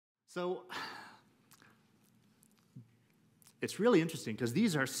So it's really interesting because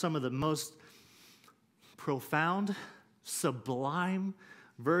these are some of the most profound, sublime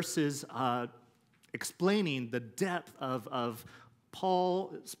verses explaining the depth of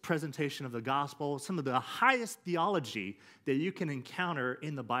Paul's presentation of the gospel, some of the highest theology that you can encounter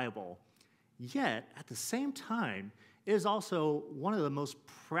in the Bible. Yet, at the same time, it is also one of the most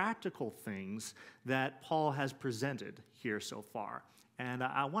practical things that Paul has presented here so far. And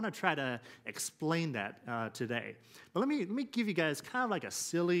I want to try to explain that today. But let me give you guys kind of like a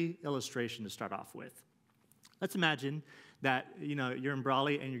silly illustration to start off with. Let's imagine that you're in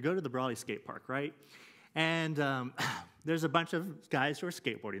Brawley and you go to the Brawley skate park, right? And there's a bunch of guys who are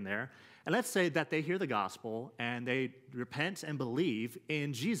skateboarding there. And let's say that they hear the gospel and they repent and believe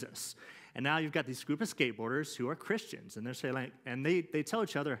in Jesus. And now you've got this group of skateboarders who are Christians, and they're saying, and they tell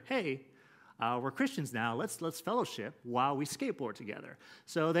each other, "Hey, we're Christians now. Let's fellowship while we skateboard together."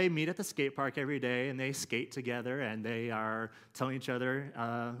 So they meet at the skate park every day, and they skate together, and they are telling each other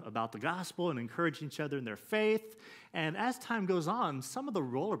about the gospel and encouraging each other in their faith. And as time goes on, some of the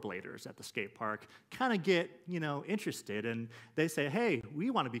rollerbladers at the skate park kind of get interested, and they say, "Hey,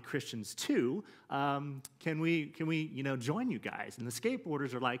 we want to be Christians too. Can we join you guys?" And the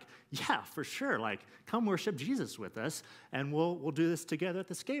skateboarders are like, "Yeah, for sure. Like, come worship Jesus with us, and we'll do this together at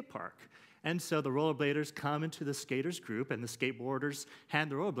the skate park." And so the rollerbladers come into the skaters group, and the skateboarders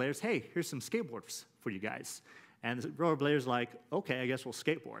hand the rollerbladers, "Hey, here's some skateboards for you guys." And the rollerbladers are like, "Okay, I guess we'll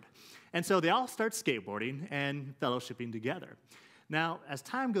skateboard." And so they all start skateboarding and fellowshipping together. Now, as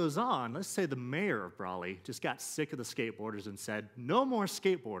time goes on, let's say the mayor of Brawley just got sick of the skateboarders and said, "No more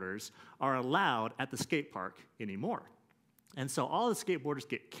skateboarders are allowed at the skate park anymore." And so all the skateboarders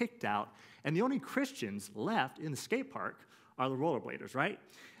get kicked out, and the only Christians left in the skate park are the rollerbladers, right?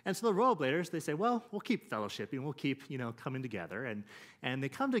 And so the rollerbladers, they say, "Well, we'll keep fellowshipping, we'll keep, coming together." And they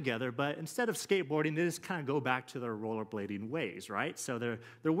come together, but instead of skateboarding, they just kind of go back to their rollerblading ways, right? So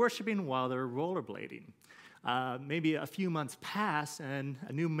they're worshiping while they're rollerblading. Maybe a few months pass, and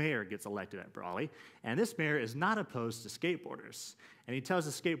a new mayor gets elected at Brawley, and this mayor is not opposed to skateboarders. And he tells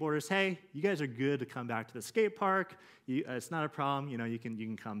the skateboarders, "Hey, you guys are good to come back to the skate park. It's not a problem, you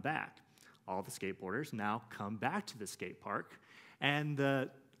can come back." All the skateboarders now come back to the skate park, and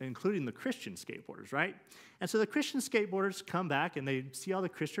including the Christian skateboarders, right? And so the Christian skateboarders come back, and they see all the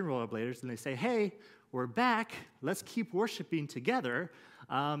Christian rollerbladers, and they say, "Hey, we're back. Let's keep worshiping together.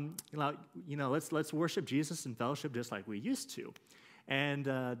 Let's worship Jesus and fellowship just like we used to." And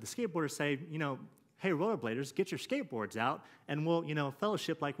the skateboarders say, "Hey, rollerbladers, get your skateboards out, and we'll,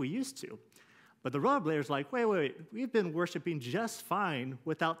 fellowship like we used to." But the rollerbladers are like, wait, we've been worshiping just fine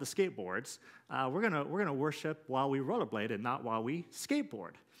without the skateboards. We're gonna worship while we rollerblade and not while we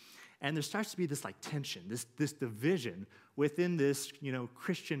skateboard. And there starts to be this tension, this division within this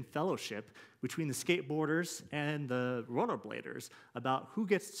Christian fellowship between the skateboarders and the rollerbladers about who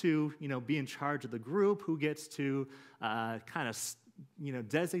gets to be in charge of the group, who gets to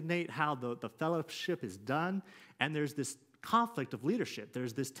designate how the fellowship is done. And there's this conflict of leadership.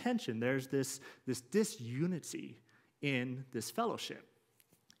 There's this tension. There's this disunity in this fellowship.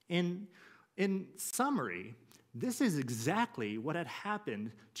 In summary, this is exactly what had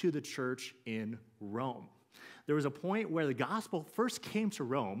happened to the church in Rome. There was a point where the gospel first came to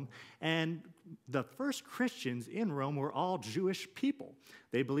Rome, and the first Christians in Rome were all Jewish people.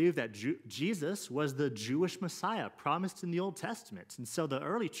 They believed that Jesus was the Jewish Messiah promised in the Old Testament. And so the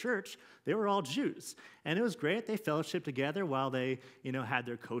early church, they were all Jews. And it was great. They fellowshiped together while they, had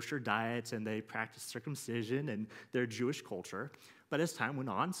their kosher diets, and they practiced circumcision and their Jewish culture. But as time went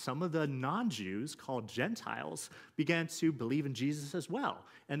on, some of the non-Jews, called Gentiles, began to believe in Jesus as well.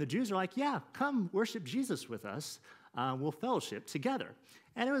 And the Jews are like, "Yeah, come worship Jesus with us. We'll fellowship together."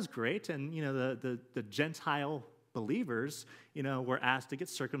 And it was great. And, the Gentile believers, were asked to get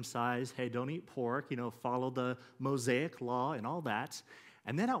circumcised. Hey, don't eat pork, follow the Mosaic law and all that.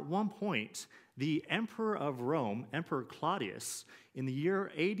 And then at one point, the emperor of Rome, Emperor Claudius, in the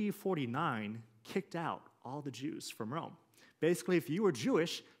year AD 49, kicked out all the Jews from Rome. Basically, if you were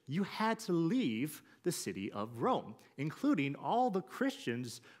Jewish, you had to leave the city of Rome, including all the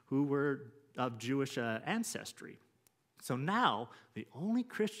Christians who were of Jewish ancestry. So now, the only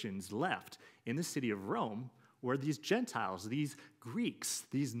Christians left in the city of Rome were these Gentiles, these Greeks,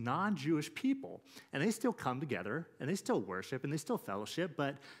 these non-Jewish people. And they still come together, and they still worship, and they still fellowship,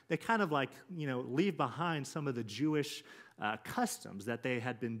 but they kind of leave behind some of the Jewish customs that they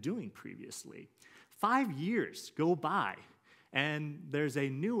had been doing previously. 5 years go by, and there's a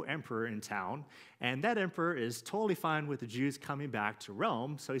new emperor in town, and that emperor is totally fine with the Jews coming back to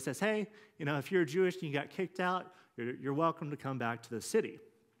Rome. So he says, "Hey, if you're Jewish and you got kicked out, you're welcome to come back to the city."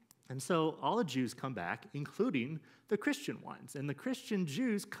 And so all the Jews come back, including the Christian ones. And the Christian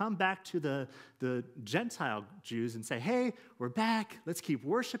Jews come back to the Gentile Jews and say, hey, we're back. Let's keep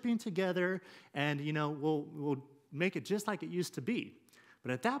worshiping together. And, we'll make it just like it used to be.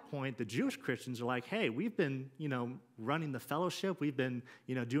 But at that point, the Jewish Christians are like, hey, we've been, running the fellowship. We've been,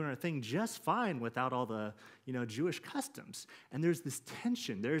 doing our thing just fine without all the, Jewish customs. And there's this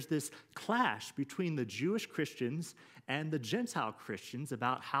tension. There's this clash between the Jewish Christians and the Gentile Christians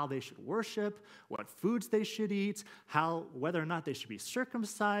about how they should worship, what foods they should eat, whether or not they should be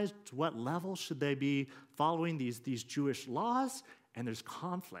circumcised, to what level should they be following these Jewish laws. And there's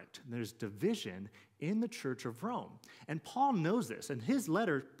conflict, and there's division in the Church of Rome. And Paul knows this, and his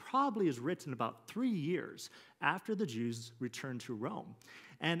letter probably is written about 3 years after the Jews returned to Rome.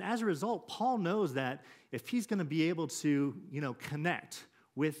 And as a result, Paul knows that if he's going to be able to, connect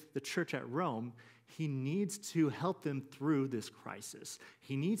with the church at Rome, he needs to help them through this crisis.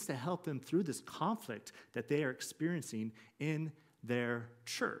 He needs to help them through this conflict that they are experiencing in their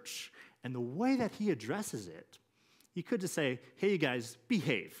church. And the way that he addresses it, he could just say, hey, you guys,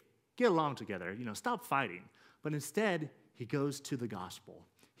 behave. Get along together. Stop fighting. But instead, he goes to the gospel.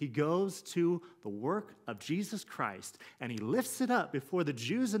 He goes to the work of Jesus Christ, and he lifts it up before the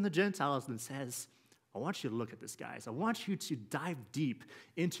Jews and the Gentiles and says, I want you to look at this, guys. I want you to dive deep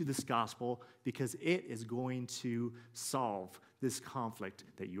into this gospel because it is going to solve this conflict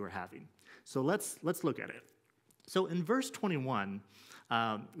that you are having. So let's look at it. So in verse 21,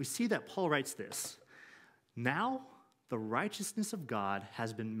 we see that Paul writes this, now the righteousness of God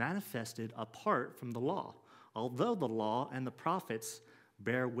has been manifested apart from the law, although the law and the prophets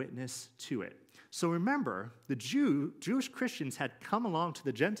bear witness to it. So remember, the Jewish Christians had come along to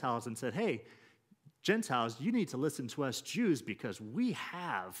the Gentiles and said, hey, Gentiles, you need to listen to us Jews because we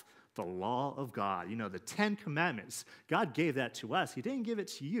have the law of God, the 10 commandments. God gave that to us. He didn't give it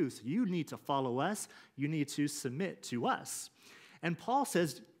to you, so you need to follow us. You need to submit to us. And Paul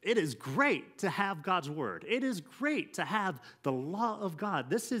says, it is great to have God's word. It is great to have the law of God.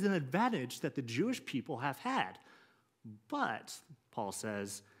 This is an advantage that the Jewish people have had. But, Paul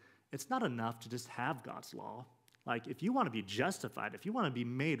says, it's not enough to just have God's law. Like, if you want to be justified, if you want to be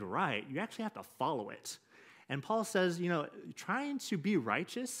made right, you actually have to follow it. And Paul says, trying to be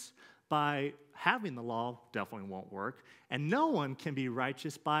righteous by having the law definitely won't work. And no one can be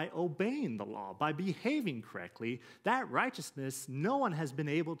righteous by obeying the law, by behaving correctly. That righteousness no one has been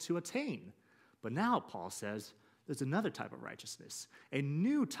able to attain. But now, Paul says, there's another type of righteousness, a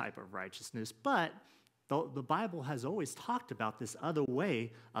new type of righteousness. But the Bible has always talked about this other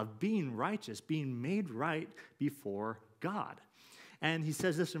way of being righteous, being made right before God. And he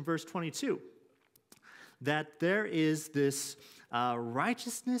says this in verse 22, that there is this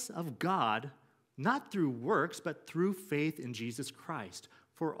righteousness of God, not through works, but through faith in Jesus Christ,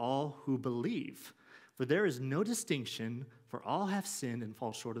 for all who believe. For there is no distinction, for all have sinned and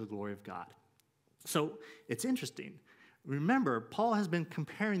fall short of the glory of God. So it's interesting. Remember, Paul has been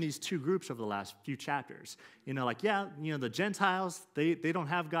comparing these two groups over the last few chapters. The Gentiles, they don't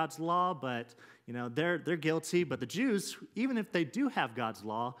have God's law, but they're guilty. But the Jews, even if they do have God's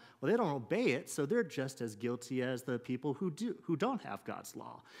law, well, they don't obey it, so they're just as guilty as the people who don't have God's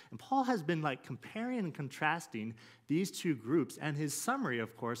law. And Paul has been comparing and contrasting these two groups. And his summary,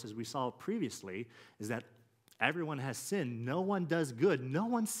 of course, as we saw previously, is that everyone has sinned. No one does good. No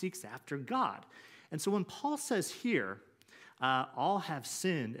one seeks after God. And so when Paul says here, all have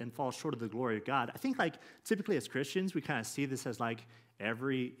sinned and fall short of the glory of God, I think typically as Christians, we kind of see this as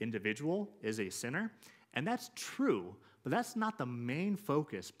every individual is a sinner. And that's true, but that's not the main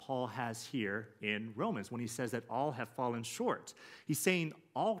focus Paul has here in Romans when he says that all have fallen short. He's saying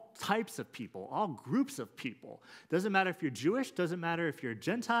all types of people, all groups of people. Doesn't matter if you're Jewish, doesn't matter if you're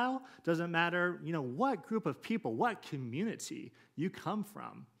Gentile, doesn't matter, what group of people, what community you come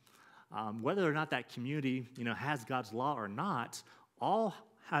from. Whether or not that community, has God's law or not, all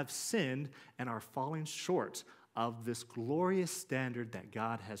have sinned and are falling short of this glorious standard that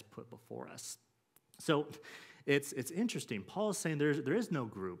God has put before us. So it's interesting. Paul is saying there is no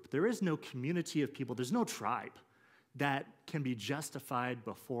group, there is no community of people, there's no tribe that can be justified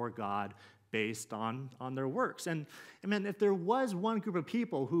before God based on their works. And if there was one group of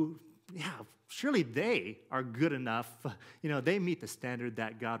people who, surely they are good enough, they meet the standard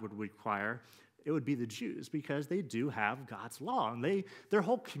that God would require, it would be the Jews, because they do have God's law. And their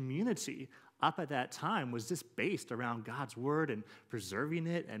whole community up at that time was just based around God's word and preserving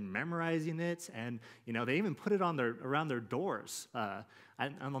it and memorizing it. And, they even put it around their doors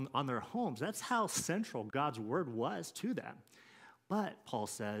and on their homes. That's how central God's word was to them. But Paul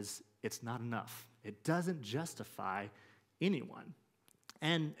says it's not enough. It doesn't justify anyone.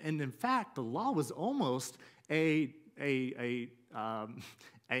 And in fact, the law was almost a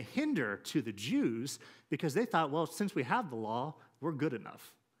hinder to the Jews because they thought, well, since we have the law, we're good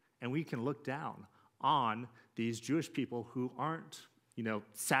enough. And we can look down on these Jewish people who aren't,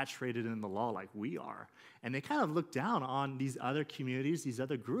 saturated in the law like we are. And they kind of look down on these other communities, these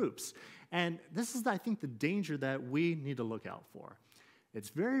other groups. And this is, I think, the danger that we need to look out for. It's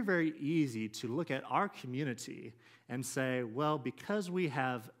very, very easy to look at our community and say, well, because we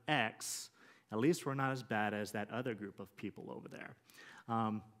have X, at least we're not as bad as that other group of people over there.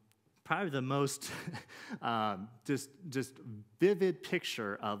 Probably the most just vivid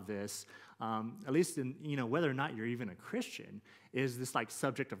picture of this, at least in whether or not you're even a Christian, is this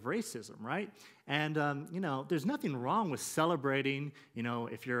subject of racism, right? And there's nothing wrong with celebrating,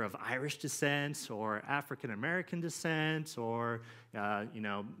 if you're of Irish descent or African American descent or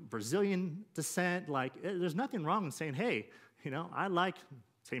Brazilian descent. There's nothing wrong in saying, hey, I like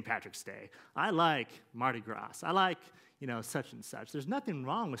St. Patrick's Day. I like Mardi Gras. I like such and such. There's nothing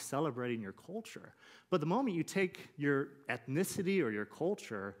wrong with celebrating your culture. But the moment you take your ethnicity or your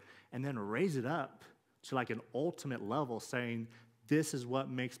culture and then raise it up to an ultimate level saying, this is what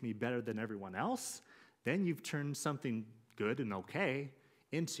makes me better than everyone else, then you've turned something good and okay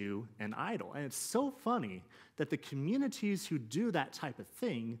into an idol. And it's so funny that the communities who do that type of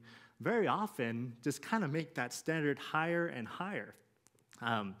thing very often just kind of make that standard higher and higher.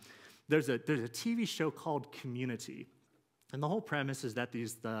 There's a TV show called Community. And the whole premise is that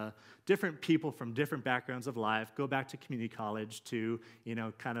the different people from different backgrounds of life go back to community college to,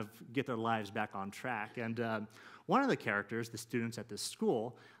 kind of get their lives back on track. And one of the characters, the students at this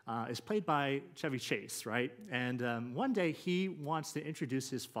school, is played by Chevy Chase, right? And one day he wants to introduce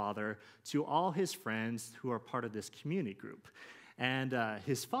his father to all his friends who are part of this community group. And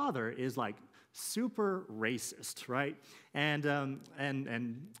his father is super racist, right? And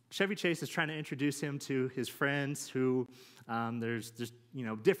Chevy Chase is trying to introduce him to his friends who there's just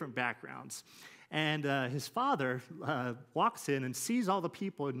different backgrounds. And his father walks in and sees all the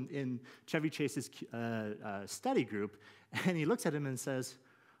people in Chevy Chase's study group, and he looks at him and says,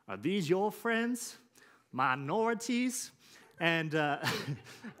 "Are these your friends, minorities?" And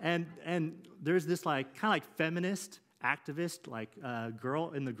and there's this kind of feminist activist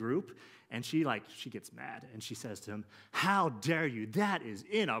girl in the group, and she gets mad and she says to him, "How dare you? That is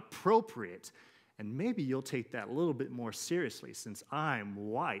inappropriate. And maybe you'll take that a little bit more seriously since I'm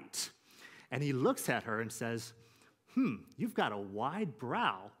white." And he looks at her and says, "You've got a wide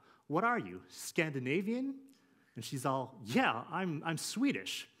brow. What are you, Scandinavian?" And she's all, "Yeah, I'm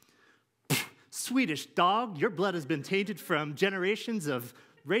Swedish." "Swedish dog, your blood has been tainted from generations of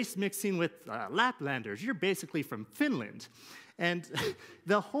race mixing with Laplanders. You're basically from Finland." And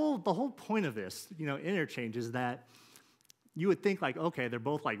the whole point of this, interchange is that you would think okay, they're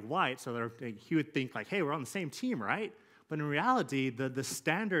both white, so he would think hey, we're on the same team, right? But in reality, the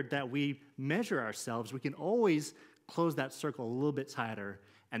standard that we measure ourselves, we can always close that circle a little bit tighter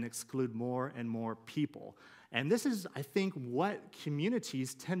and exclude more and more people. And this is, I think, what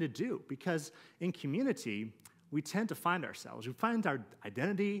communities tend to do, because in community, we tend to find ourselves. We find our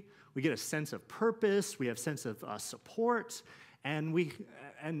identity. We get a sense of purpose. We have a sense of support. And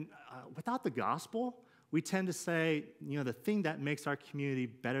without the gospel, we tend to say, the thing that makes our community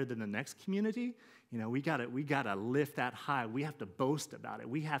better than the next community, we gotta lift that high. We have to boast about it.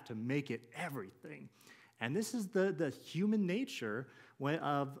 We have to make it everything. And this is the human nature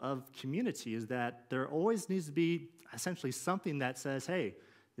of community, is that there always needs to be essentially something that says, hey,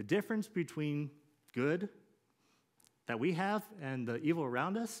 the difference between good that we have and the evil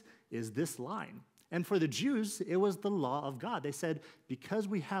around us is this line. And for the Jews, it was the law of God. They said, because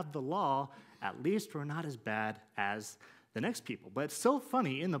we have the law, at least we're not as bad as the next people. But it's so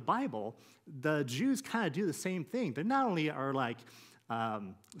funny, in the Bible, the Jews kind of do the same thing. They not only are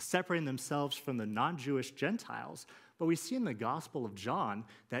separating themselves from the non-Jewish Gentiles, but we see in the Gospel of John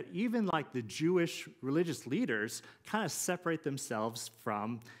that even the Jewish religious leaders kind of separate themselves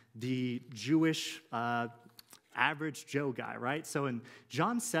from the Jewish average Joe guy, right? So in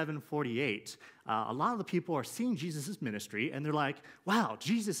John 7:48, a lot of the people are seeing Jesus' ministry, and they're like, wow,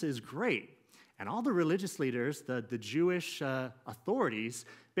 Jesus is great. And all the religious leaders, the Jewish authorities,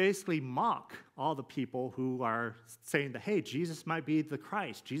 basically mock all the people who are saying that, hey, Jesus might be the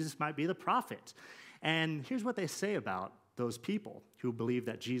Christ, Jesus might be the prophet. And here's what they say about those people who believe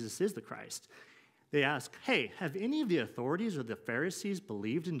that Jesus is the Christ. They ask, hey, have any of the authorities or the Pharisees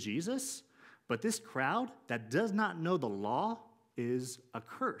believed in Jesus? But this crowd that does not know the law is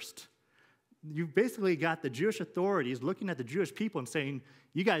accursed. You've basically got the Jewish authorities looking at the Jewish people and saying,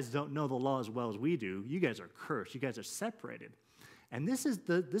 you guys don't know the law as well as we do. You guys are cursed. You guys are separated. And this is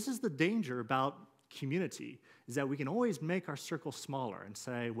the danger about community, is that we can always make our circle smaller and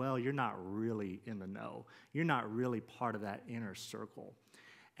say, well, you're not really in the know. You're not really part of that inner circle.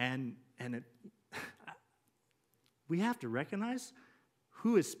 And we have to recognize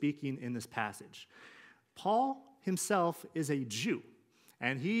who is speaking in this passage. Paul himself is a Jew,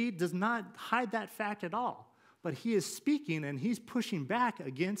 and he does not hide that fact at all. But he is speaking, and he's pushing back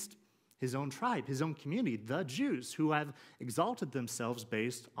against his own tribe, his own community, the Jews, who have exalted themselves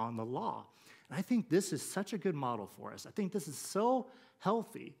based on the law. And I think this is such a good model for us. I think this is so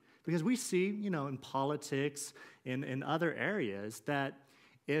healthy because we see, in politics, in other areas, that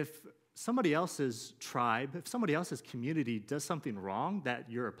if somebody else's tribe, if somebody else's community does something wrong that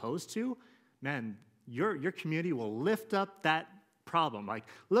you're opposed to, man, your community will lift up that problem. Like,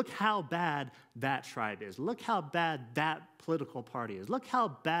 look how bad that tribe is. Look how bad that political party is. Look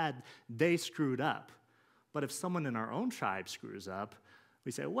how bad they screwed up. But if someone in our own tribe screws up,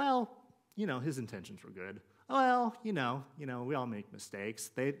 we say, well, his intentions were good. Well, we all make mistakes.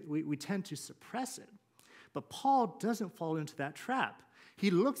 We tend to suppress it. But Paul doesn't fall into that trap.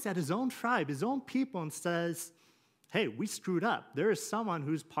 He looks at his own tribe, his own people, and says, hey, we screwed up. There is someone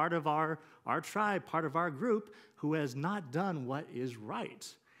who's part of our tribe, part of our group, who has not done what is right.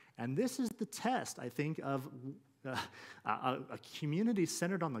 And this is the test, I think, of a community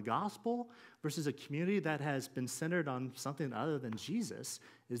centered on the gospel versus a community that has been centered on something other than Jesus,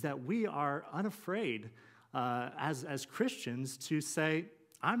 is that we are unafraid as Christians to say,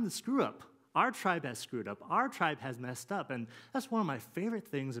 I'm the screw-up. Our tribe has screwed up. Our tribe has messed up. And that's one of my favorite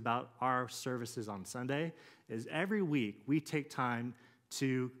things about our services on Sunday is every week we take time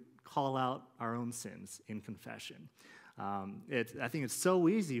to call out our own sins in confession. I think it's so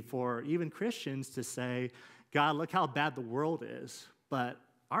easy for even Christians to say, God, look how bad the world is. But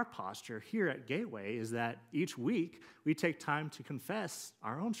our posture here at Gateway is that each week we take time to confess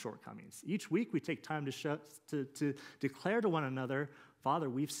our own shortcomings. Each week we take time to declare to one another, Father,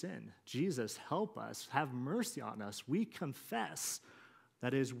 we've sinned. Jesus, help us. Have mercy on us. We confess.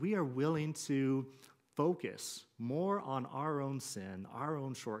 That is, we are willing to focus more on our own sin, our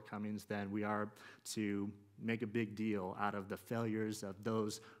own shortcomings, than we are to make a big deal out of the failures of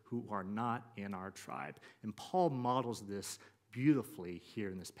those who are not in our tribe. And Paul models this beautifully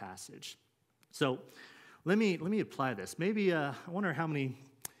here in this passage. So let me apply this. Maybe, I wonder how many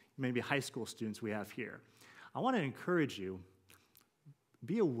maybe high school students we have here. I want to encourage you,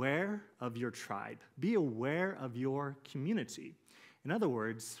 be aware of your tribe. Be aware of your community. In other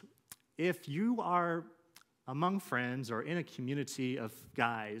words, if you are among friends or in a community of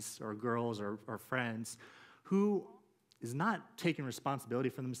guys or girls or friends who is not taking responsibility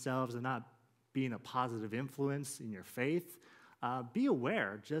for themselves and not being a positive influence in your faith, be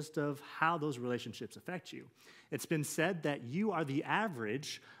aware just of how those relationships affect you. It's been said that you are the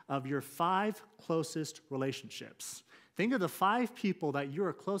average of your 5 closest relationships. Think of the 5 people that you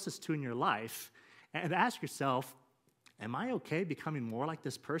are closest to in your life and ask yourself, am I okay becoming more like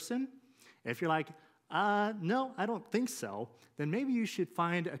this person? If you're like, no, I don't think so, then maybe you should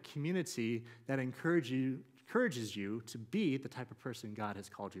find a community that encourages you to be the type of person God has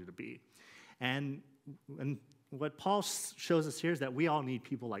called you to be. And what Paul shows us here is that we all need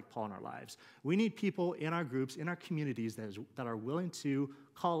people like Paul in our lives. We need people in our groups, in our communities that are willing to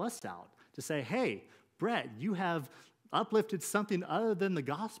call us out, to say, hey, Brett, you have uplifted something other than the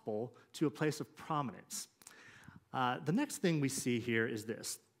gospel to a place of prominence. The next thing we see here is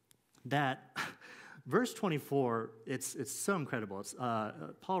this, that verse 24, it's so incredible.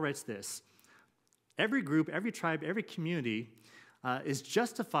 Paul writes this, every group, every tribe, every community is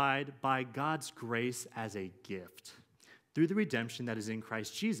justified by God's grace as a gift through the redemption that is in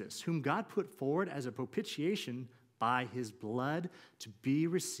Christ Jesus, whom God put forward as a propitiation by his blood to be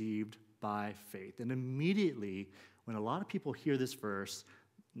received by faith. And immediately, when a lot of people hear this verse,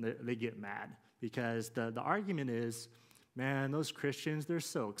 they get mad because the argument is, man, those Christians, they're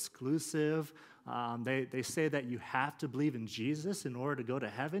so exclusive. They say that you have to believe in Jesus in order to go to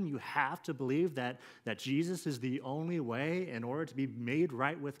heaven. You have to believe that Jesus is the only way in order to be made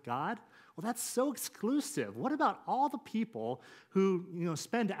right with God. Well, that's so exclusive. What about all the people who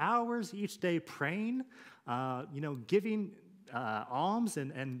spend hours each day praying, giving alms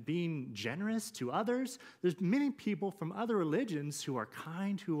and being generous to others? There's many people from other religions who are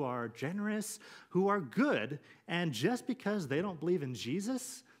kind, who are generous, who are good, and just because they don't believe in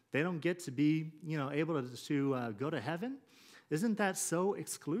Jesus, they don't get to be able to go to heaven. Isn't that so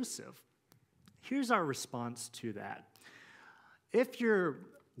exclusive? Here's our response to that. If your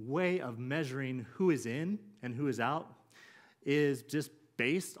way of measuring who is in and who is out is just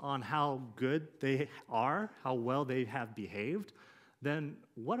based on how good they are, how well they have behaved, then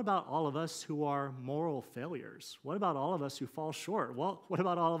what about all of us who are moral failures? What about all of us who fall short? Well, what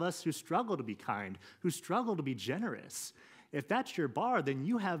about all of us who struggle to be kind, who struggle to be generous? If that's your bar, then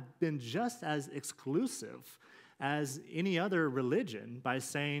you have been just as exclusive as any other religion by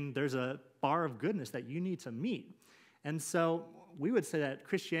saying there's a bar of goodness that you need to meet. And so we would say that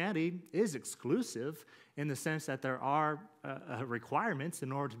Christianity is exclusive in the sense that there are requirements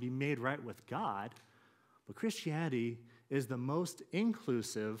in order to be made right with God, but Christianity is the most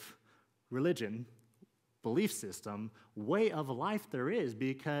inclusive religion, belief system, way of life there is,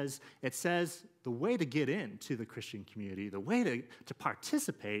 because it says the way to get into the Christian community, the way to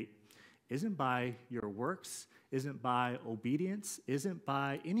participate isn't by your works, isn't by obedience, isn't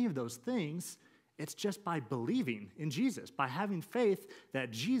by any of those things. It's just by believing in Jesus, by having faith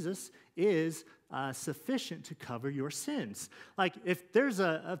that Jesus is sufficient to cover your sins. Like if there's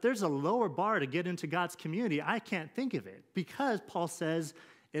a lower bar to get into God's community, I can't think of it, because Paul says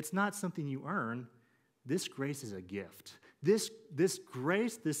it's not something you earn. This grace is a gift. This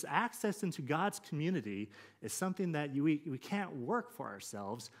grace, this access into God's community is something that we can't work for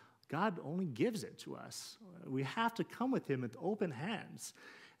ourselves. God only gives it to us. We have to come with him with open hands.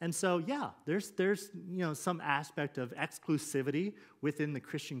 And so, yeah, there's some aspect of exclusivity within the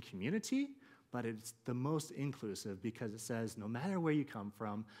Christian community, but it's the most inclusive because it says no matter where you come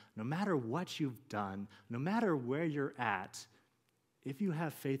from, no matter what you've done, no matter where you're at, if you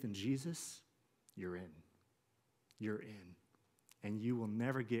have faith in Jesus, you're in. You're in. And you will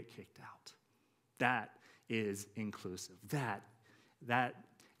never get kicked out. That is inclusive. That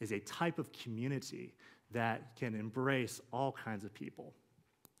is a type of community that can embrace all kinds of people.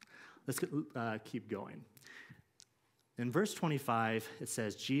 Let's keep going. In verse 25, it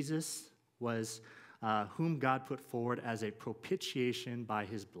says, Jesus was whom God put forward as a propitiation by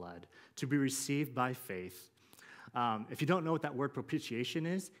his blood to be received by faith. If you don't know what that word propitiation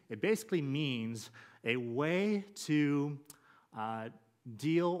is, it basically means a way to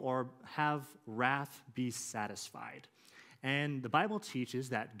deal or have wrath be satisfied. And the Bible teaches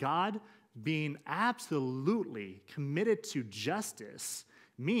that God, being absolutely committed to justice,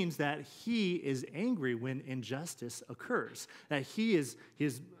 means that he is angry when injustice occurs, that he is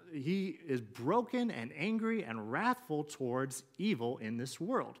broken and angry and wrathful towards evil in this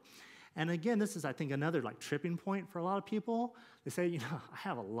world. And again, this is, I think, another tripping point for a lot of people. They say, I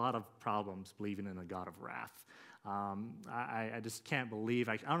have a lot of problems believing in a God of wrath. I just can't believe,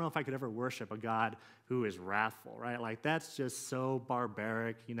 I don't know if I could ever worship a God who is wrathful, right? Like, that's just so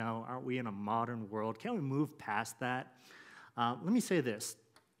barbaric, aren't we in a modern world? Can't we move past that? Let me say this,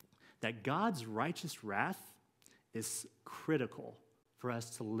 that God's righteous wrath is critical for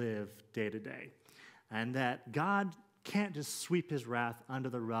us to live day to day, and that God can't just sweep his wrath under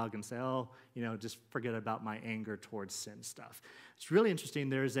the rug and say, just forget about my anger towards sin stuff. It's really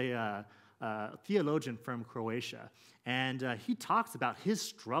interesting. There's a theologian from Croatia, and he talks about his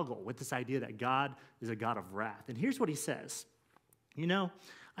struggle with this idea that God is a God of wrath. And here's what he says.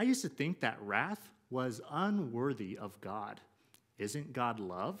 I used to think that wrath was unworthy of God. Isn't God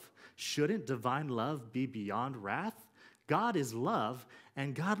love? Shouldn't divine love be beyond wrath? God is love,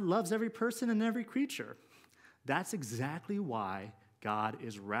 and God loves every person and every creature. That's exactly why God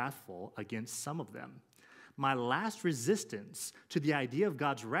is wrathful against some of them. My last resistance to the idea of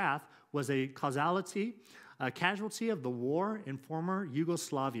God's wrath was a casualty of the war in former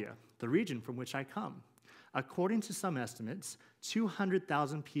Yugoslavia, the region from which I come. According to some estimates,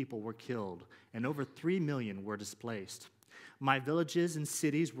 200,000 people were killed and over 3 million were displaced. My villages and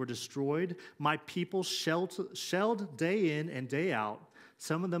cities were destroyed. My people shelled day in and day out,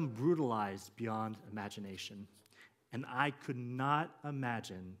 some of them brutalized beyond imagination. And I could not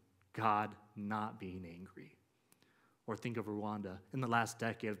imagine God not being angry. Or think of Rwanda in the last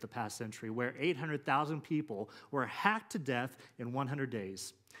decade of the past century, where 800,000 people were hacked to death in 100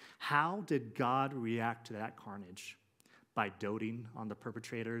 days. How did God react to that carnage? By doting on the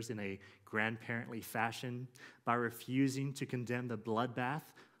perpetrators in a grandparently fashion, by refusing to condemn the bloodbath,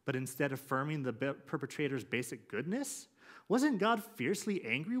 but instead affirming the perpetrator's basic goodness? Wasn't God fiercely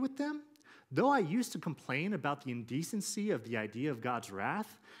angry with them? Though I used to complain about the indecency of the idea of God's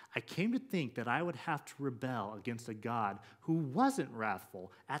wrath, I came to think that I would have to rebel against a God who wasn't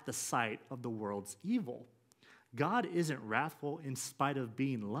wrathful at the sight of the world's evil. God isn't wrathful in spite of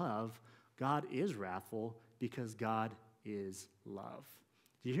being love. God is wrathful because God is love.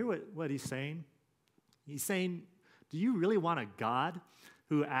 Do you hear what he's saying? He's saying, do you really want a God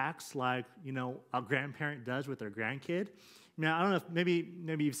who acts like, a grandparent does with their grandkid? I don't know if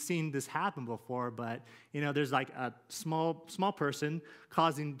maybe you've seen this happen before, but there's like a small person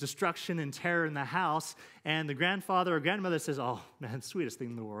causing destruction and terror in the house, and the grandfather or grandmother says, "Oh man, sweetest thing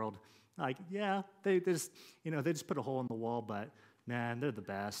in the world." Like, yeah, they just put a hole in the wall, but man, they're the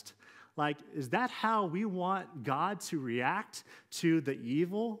best. Like, is that how we want God to react to the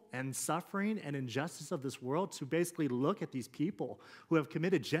evil and suffering and injustice of this world? To basically look at these people who have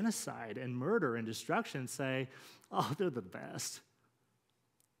committed genocide and murder and destruction and say, "Oh, they're the best."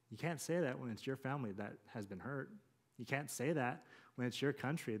 You can't say that when it's your family that has been hurt. You can't say that when it's your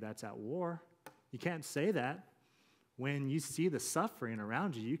country that's at war. You can't say that when you see the suffering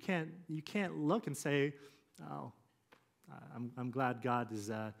around you. You can't look and say, "Oh, I'm glad God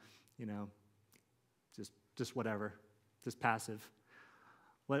is just whatever, just passive."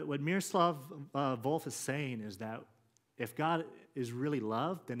 What Miroslav Volf is saying is that if God is really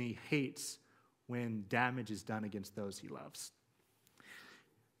love, then he hates when damage is done against those he loves.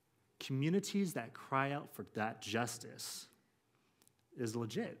 Communities that cry out for that justice is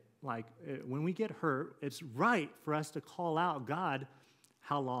legit. Like, when we get hurt, it's right for us to call out, "God,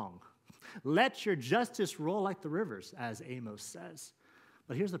 how long? Let your justice roll like the rivers," as Amos says.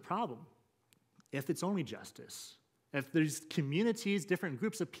 But here's the problem. If it's only justice, if there's communities, different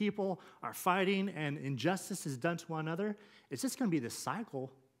groups of people are fighting and injustice is done to one another, it's just going to be this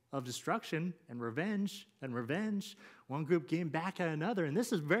cycle of destruction and revenge, one group getting back at another. And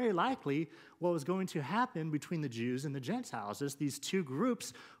this is very likely what was going to happen between the Jews and the Gentiles. There's these two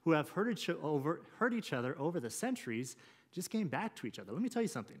groups who have hurt each other over the centuries, just getting back to each other. Let me tell you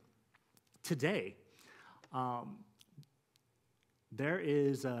something. Today, there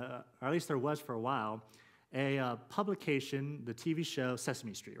is, or at least there was for a while, a publication, the TV show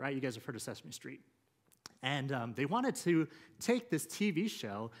Sesame Street, right? You guys have heard of Sesame Street. And they wanted to take this TV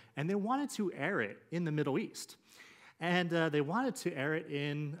show and they wanted to air it in the Middle East. And they wanted to air it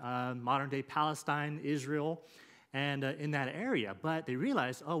in modern-day Palestine, Israel, and in that area. But they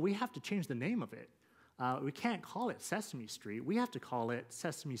realized, we have to change the name of it. We can't call it Sesame Street. We have to call it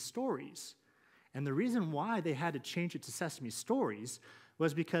Sesame Stories. And the reason why they had to change it to Sesame Stories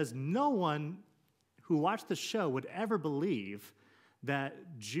was because no one who watched the show would ever believe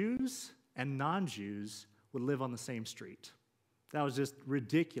that Jews and non-Jews would live on the same street. That was just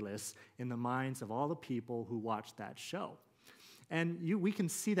ridiculous in the minds of all the people who watched that show. And we can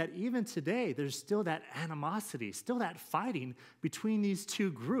see that even today, there's still that animosity, still that fighting between these two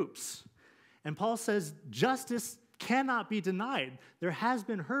groups. And Paul says justice cannot be denied. There has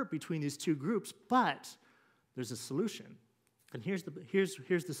been hurt between these two groups, but there's a solution. And here's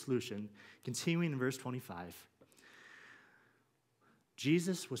the solution, continuing in verse 25.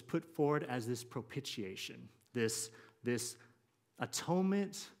 Jesus was put forward as this propitiation, this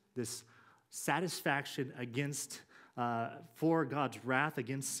atonement, this satisfaction for God's wrath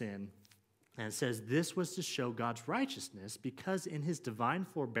against sin. And it says, this was to show God's righteousness because in his divine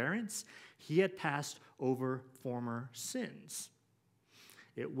forbearance, he had passed over former sins.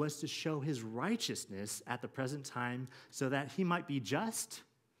 It was to show his righteousness at the present time so that he might be just,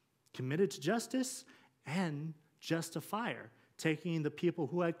 committed to justice, and justifier, taking the people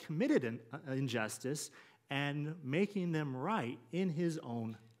who had committed injustice and making them right in his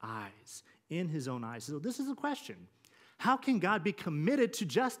own eyes. In his own eyes. So this is the question. How can God be committed to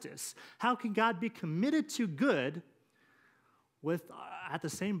justice? How can God be committed to good with, at the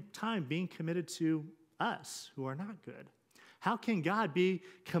same time, being committed to us who are not good? How can God be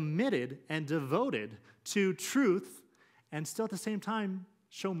committed and devoted to truth and still at the same time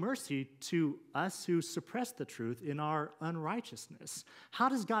show mercy to us who suppress the truth in our unrighteousness? How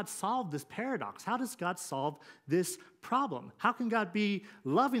does God solve this paradox? How does God solve this problem? How can God be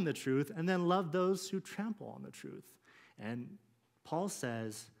loving the truth and then love those who trample on the truth? And Paul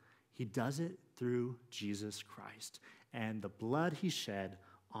says he does it through Jesus Christ and the blood he shed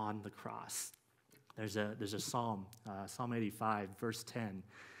on the cross. There's a psalm, Psalm 85, verse 10.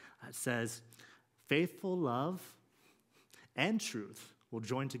 It says, faithful love and truth will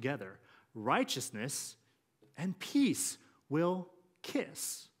join together. Righteousness and peace will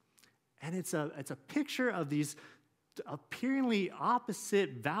kiss. And it's a picture of these appearingly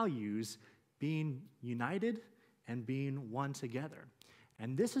opposite values being united and being one together.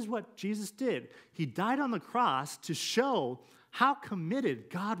 And this is what Jesus did. He died on the cross to show how committed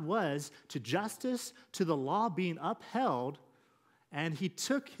God was to justice, to the law being upheld, and he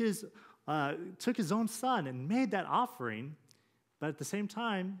took his own son and made that offering, but at the same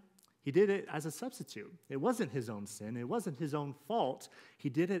time, he did it as a substitute. It wasn't his own sin. It wasn't his own fault. He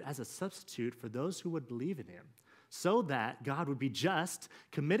did it as a substitute for those who would believe in him, so that God would be just,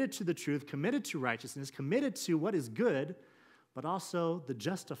 committed to the truth, committed to righteousness, committed to what is good, but also the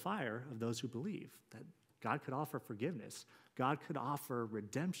justifier of those who believe, that God could offer forgiveness, God could offer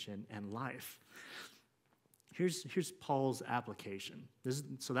redemption and life. Here's Paul's application.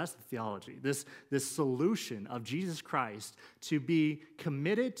 So that's the theology. This solution of Jesus Christ to be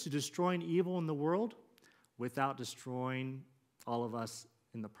committed to destroying evil in the world without destroying all of us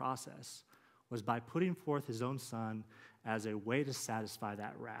in the process was by putting forth his own Son as a way to satisfy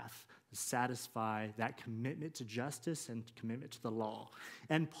that wrath, to satisfy that commitment to justice and commitment to the law.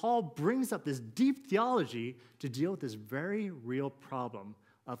 And Paul brings up this deep theology to deal with this very real problem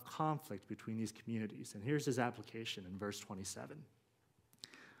of conflict between these communities. And here's his application in verse 27.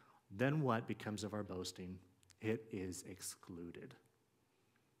 Then what becomes of our boasting? It is excluded.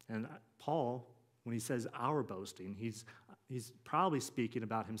 And Paul, when he says our boasting, he's probably speaking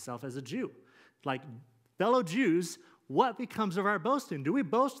about himself as a Jew. Like, fellow Jews, what becomes of our boasting? Do we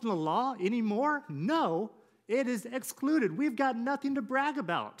boast in the law anymore? No, it is excluded. We've got nothing to brag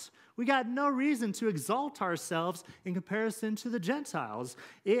about. We got no reason to exalt ourselves in comparison to the Gentiles.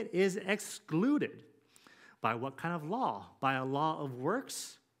 It is excluded. By what kind of law? By a law of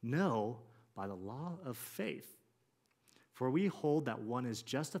works? No, by the law of faith. For we hold that one is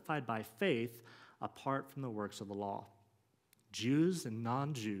justified by faith apart from the works of the law. Jews and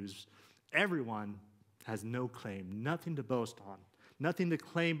non-Jews, everyone has no claim, nothing to boast on, nothing to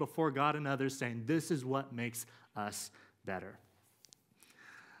claim before God and others, saying this is what makes us better.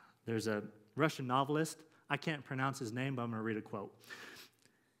 There's a Russian novelist. I can't pronounce his name, but I'm going to read a quote.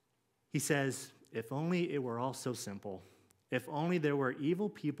 He says, "If only it were all so simple. If only there were evil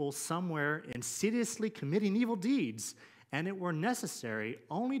people somewhere insidiously committing evil deeds, and it were necessary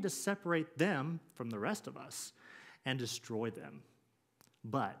only to separate them from the rest of us and destroy them.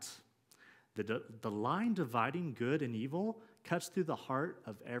 But the line dividing good and evil cuts through the heart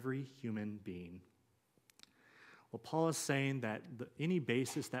of every human being." Well, Paul is saying that any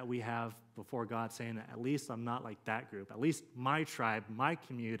basis that we have before God, saying that at least I'm not like that group, at least my tribe, my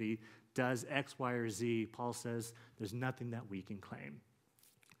community does X, Y, or Z, Paul says there's nothing that we can claim.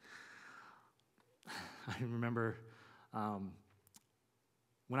 I remember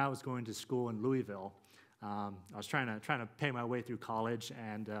when I was going to school in Louisville, I was trying to pay my way through college,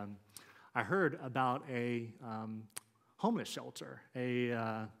 and I heard about a homeless shelter,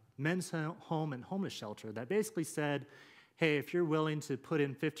 a men's home and homeless shelter that basically said, hey, if you're willing to put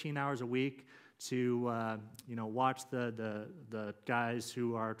in 15 hours a week to watch the guys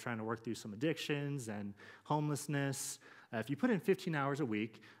who are trying to work through some addictions and homelessness, if you put in 15 hours a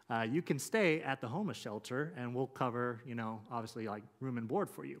week, you can stay at the homeless shelter and we'll cover, obviously like room and board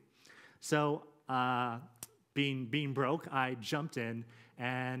for you. So being broke, I jumped in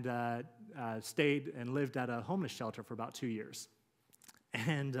and stayed and lived at a homeless shelter for about 2 years.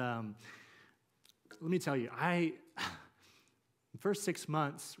 And let me tell you, the first 6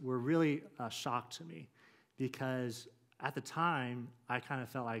 months were really a shock to me because at the time, I kind of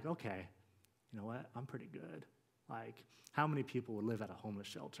felt like, okay, you know what, I'm pretty good. Like, how many people would live at a homeless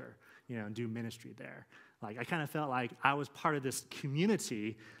shelter, and do ministry there? Like, I kind of felt like I was part of this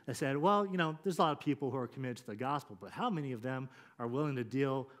community that said, well, there's a lot of people who are committed to the gospel, but how many of them are willing to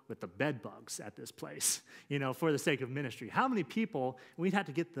deal with the bed bugs at this place, for the sake of ministry? How many people, we'd have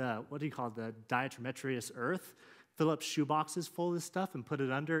to get the diatomaceous earth, fill up shoe boxes full of this stuff and put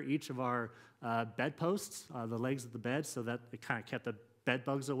it under each of our bedposts, the legs of the bed, so that it kind of kept the bed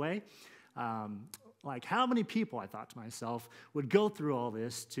bugs away. Like, how many people, I thought to myself, would go through all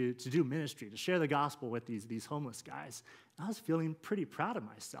this to do ministry, to share the gospel with these homeless guys? And I was feeling pretty proud of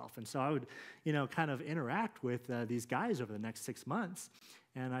myself. And so I would, kind of interact with these guys over the next 6 months.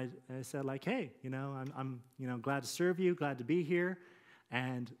 And I said, like, hey, I'm glad to serve you, glad to be here.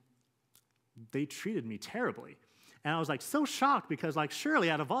 And they treated me terribly. And I was, like, so shocked because, like,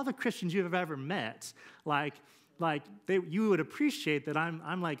 surely out of all the Christians you've ever met, you would appreciate that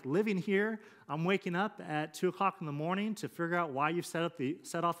I'm like living here. I'm waking up at 2 o'clock in the morning to figure out why you've set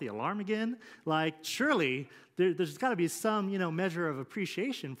off the alarm again. Like, surely there's got to be some measure of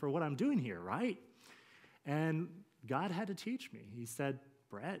appreciation for what I'm doing here, right? And God had to teach me. He said,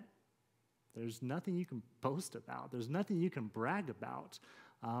 Brett, there's nothing you can boast about. There's nothing you can brag about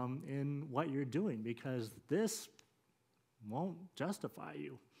in what you're doing because this won't justify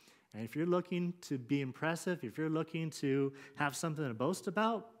you. And if you're looking to be impressive, if you're looking to have something to boast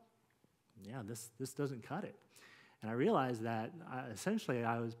about, yeah, this doesn't cut it. And I realized that essentially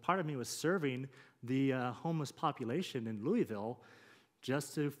part of me was serving the homeless population in Louisville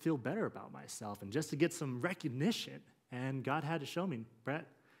just to feel better about myself and just to get some recognition. And God had to show me, Brett,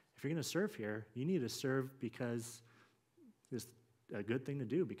 if you're going to serve here, you need to serve because a good thing to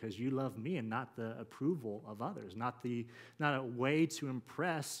do because you love me and not the approval of others, not a way to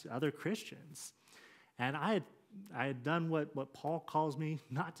impress other Christians. And I had done what Paul calls me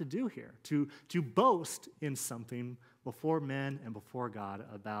not to do here, to boast in something before men and before God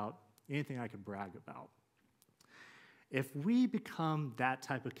about anything I could brag about. If we become that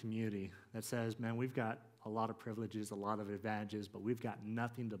type of community that says, man, we've got a lot of privileges, a lot of advantages, but we've got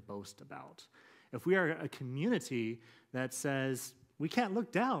nothing to boast about. If we are a community that says we can't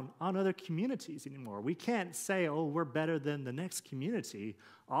look down on other communities anymore, we can't say, oh, we're better than the next community.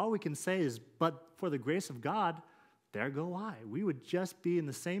 All we can say is, but for the grace of God, there go I. We would just be in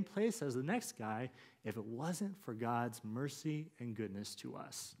the same place as the next guy if it wasn't for God's mercy and goodness to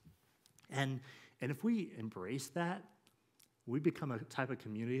us. And if we embrace that, we become a type of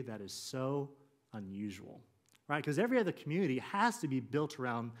community that is so unusual, right? Because every other community has to be built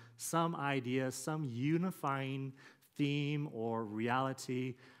around some idea, some unifying theme or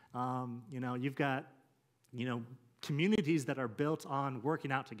reality. You've got, communities that are built on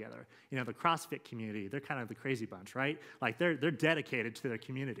working out together. The CrossFit community, they're kind of the crazy bunch, right? Like they're dedicated to their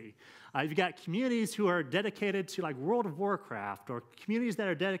community. You've got communities who are dedicated to like World of Warcraft, or communities that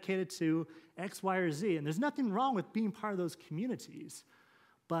are dedicated to X, Y, or Z. And there's nothing wrong with being part of those communities.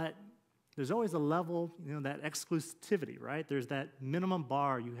 But there's always a level, that exclusivity, right? There's that minimum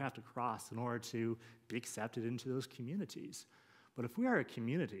bar you have to cross in order to be accepted into those communities. But if we are a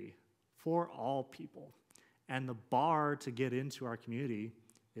community for all people, and the bar to get into our community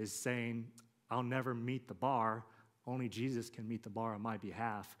is saying, I'll never meet the bar, only Jesus can meet the bar on my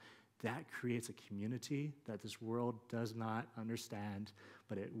behalf, that creates a community that this world does not understand,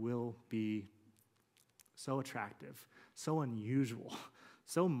 but it will be so attractive, so unusual,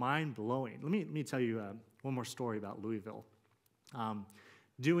 so mind-blowing. Let me tell you one more story about Louisville.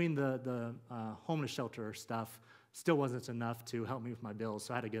 Doing the homeless shelter stuff still wasn't enough to help me with my bills,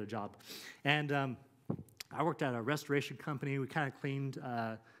 so I had to get a job. And I worked at a restoration company. We kind of cleaned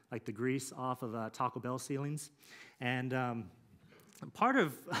like the grease off of Taco Bell ceilings. And part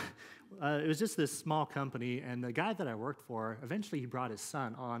of, it was just this small company, and the guy that I worked for, eventually he brought his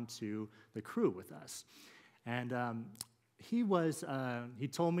son onto the crew with us. And he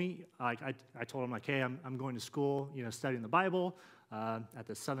told me, I told him, like, hey, I'm going to school, studying the Bible at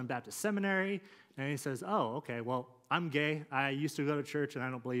the Southern Baptist Seminary. And he says, oh, okay, well, I'm gay. I used to go to church, and I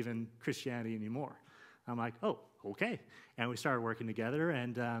don't believe in Christianity anymore. I'm like, oh, okay. And we started working together,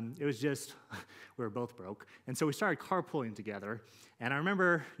 and it was just, we were both broke. And so we started carpooling together. And I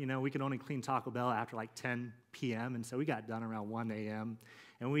remember, we could only clean Taco Bell after like 10 p.m., and so we got done around 1 a.m.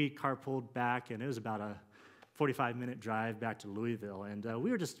 And we carpooled back, and it was about a 45-minute drive back to Louisville. And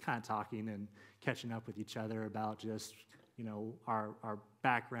we were just kind of talking and catching up with each other about just, our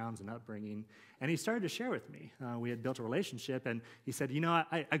backgrounds and upbringing. And he started to share with me. We had built a relationship, and he said,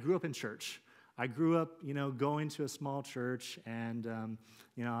 I grew up in church. I grew up, going to a small church, and,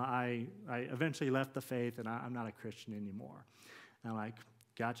 I eventually left the faith, and I'm not a Christian anymore. And I'm like,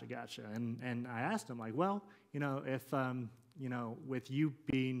 gotcha. And I asked him, like, well, if, with you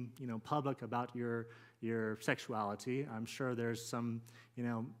being, public about your sexuality, I'm sure there's some,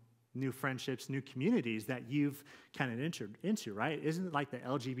 new friendships, new communities that you've kind of entered into, right? Isn't it like the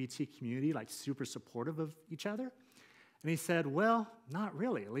LGBT community, like super supportive of each other? And he said, well, not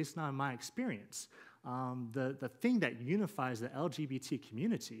really, at least not in my experience. The thing that unifies the LGBT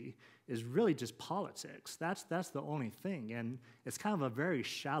community is really just politics. That's the only thing, and it's kind of a very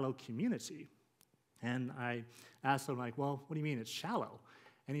shallow community. And I asked him, like, well, what do you mean it's shallow?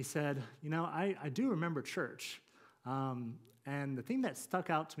 And he said, I do remember church, and the thing that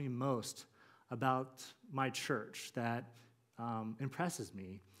stuck out to me most about my church that impresses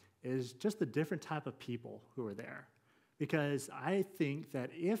me is just the different type of people who are there. Because I think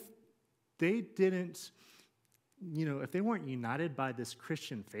that if they didn't, if they weren't united by this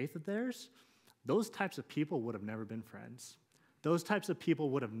Christian faith of theirs, those types of people would have never been friends. Those types of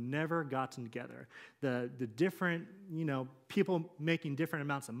people would have never gotten together. The different, people making different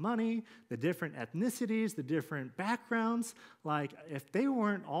amounts of money, the different ethnicities, the different backgrounds, like if they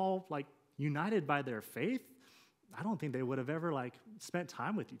weren't all like united by their faith, I don't think they would have ever like spent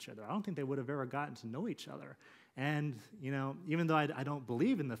time with each other. I don't think they would have ever gotten to know each other. And, even though I don't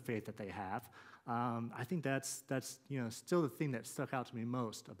believe in the faith that they have, I think that's still the thing that stuck out to me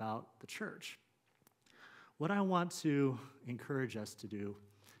most about the church. What I want to encourage us to do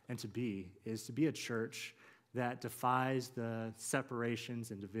and to be is to be a church that defies the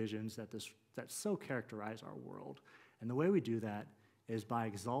separations and divisions that so characterize our world. And the way we do that is by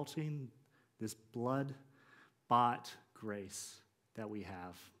exalting this blood-bought grace that we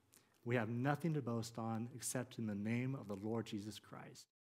have. We have nothing to boast on except in the name of the Lord Jesus Christ.